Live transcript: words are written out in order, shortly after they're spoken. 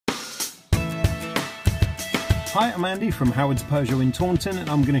Hi, I'm Andy from Howard's Peugeot in Taunton, and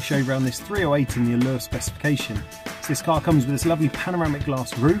I'm going to show you around this 308 in the Allure specification. So this car comes with this lovely panoramic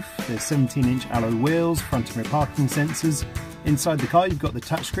glass roof, there's 17-inch alloy wheels, front and rear parking sensors. Inside the car you've got the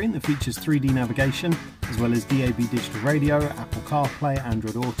touchscreen that features 3D navigation, as well as DAB digital radio, Apple CarPlay,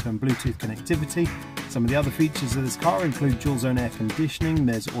 Android Auto and Bluetooth connectivity. Some of the other features of this car include dual zone air conditioning,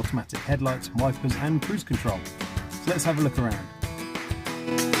 there's automatic headlights and wipers and cruise control. So let's have a look around.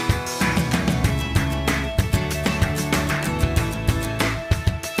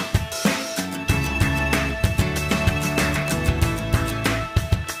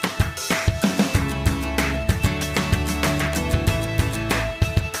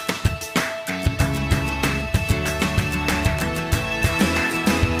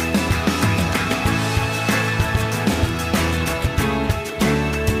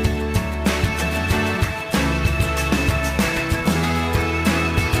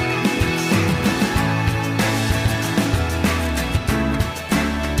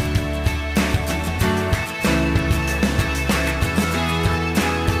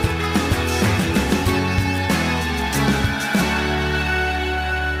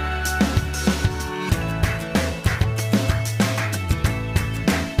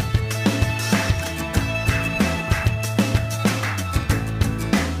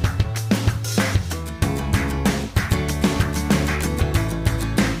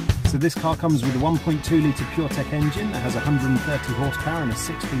 So this car comes with a 1.2 litre PureTech engine that has 130 horsepower and a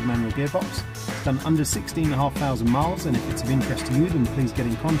 6-speed manual gearbox. It's done under 16,500 miles, and if it's of interest to you then please get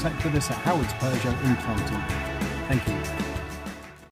in contact with us at Howard's Peugeot in Taunton. Thank you.